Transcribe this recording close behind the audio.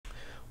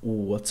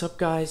What's up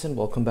guys, and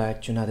welcome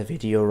back to another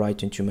video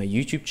right into my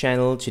YouTube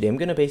channel. Today I'm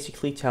gonna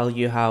basically tell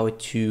you how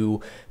to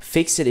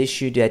fix an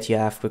issue that you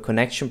have with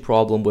connection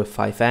problem with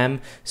FIVEM.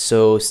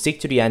 So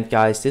stick to the end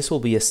guys, this will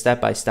be a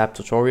step-by-step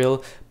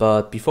tutorial.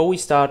 But before we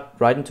start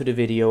right into the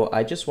video,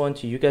 I just want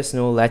to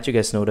let you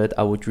guys know that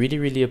I would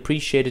really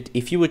appreciate it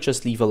if you would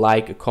just leave a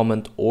like, a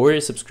comment or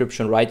a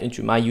subscription right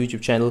into my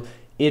YouTube channel.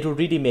 It would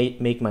really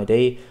make my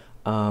day.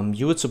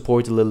 You would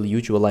support a little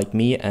YouTuber like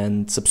me,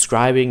 and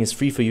subscribing is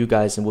free for you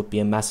guys and would be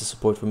a massive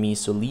support for me.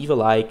 So leave a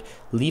like,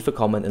 leave a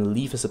comment and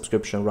leave a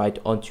subscription right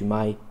onto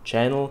my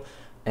channel.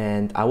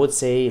 And I would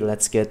say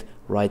let's get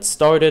right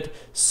started.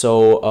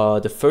 So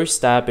the first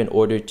step in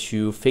order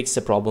to fix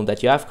the problem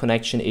that you have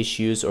connection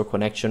issues or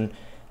connection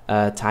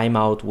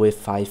timeout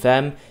with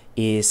FIVEM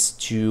is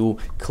to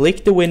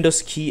click the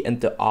Windows key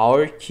and the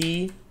R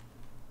key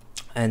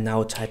and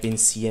now type in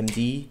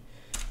CMD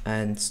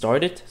and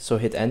start it. So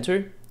hit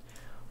enter.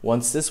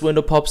 Once this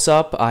window pops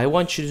up, I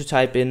want you to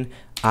type in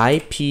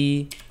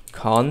ipconfig,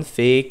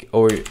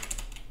 or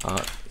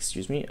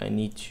excuse me, I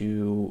need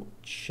to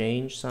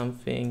change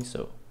something.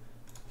 So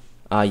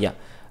yeah,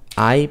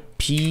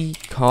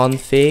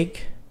 ipconfig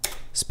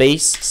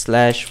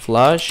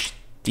 /flush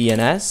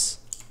DNS.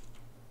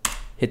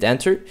 Hit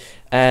enter,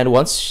 and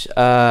once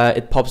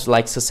it pops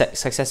like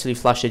successfully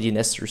flushed the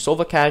DNS to resolve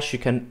a cache, you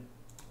can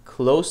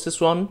close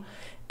this one.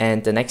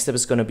 And the next step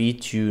is going to be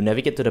to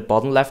navigate to the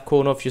bottom left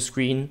corner of your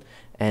screen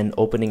and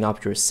opening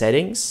up your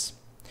settings.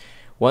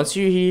 Once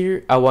you're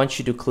here, I want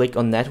you to click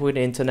on Network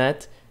and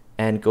Internet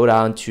and go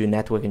down to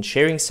Network and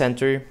Sharing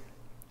Center,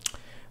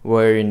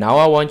 where now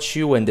I want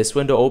you, when this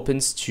window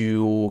opens,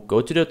 to go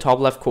to the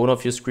top left corner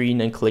of your screen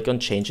and click on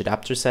Change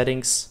Adapter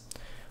Settings.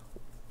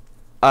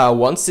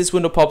 Once this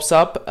window pops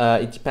up,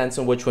 it depends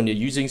on which one you're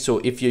using. So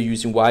if you're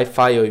using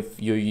Wi-Fi or if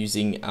you're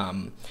using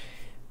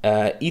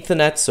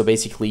Ethernet, so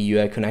basically you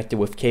are connected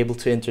with cable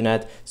to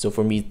internet. So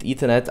for me,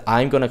 Ethernet,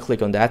 I'm gonna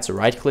click on that. So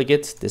right click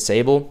it,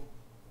 disable.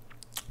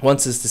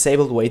 Once it's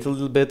disabled, wait a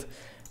little bit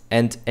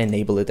and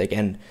enable it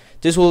again.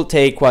 This will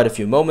take quite a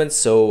few moments,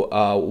 so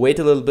wait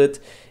a little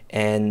bit.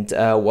 And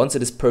once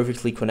it is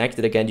perfectly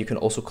connected again, you can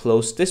also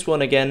close this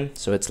one again.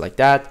 So it's like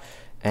that,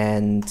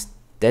 and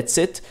that's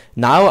it.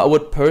 Now I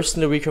would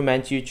personally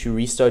recommend you to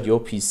restart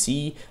your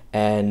PC,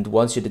 and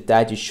once you did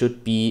that, you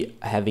should be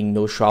having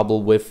no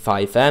trouble with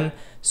FIVEM.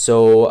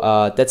 So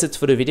that's it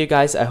for the video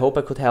guys. I hope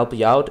I could help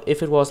you out.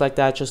 If it was like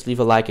that, just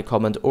leave a like, a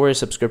comment or a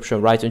subscription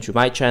right into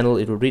my channel.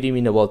 It would really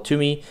mean a lot to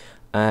me.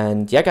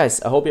 And yeah guys,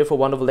 I hope you have a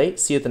wonderful day.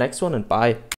 See you at the next one, and bye.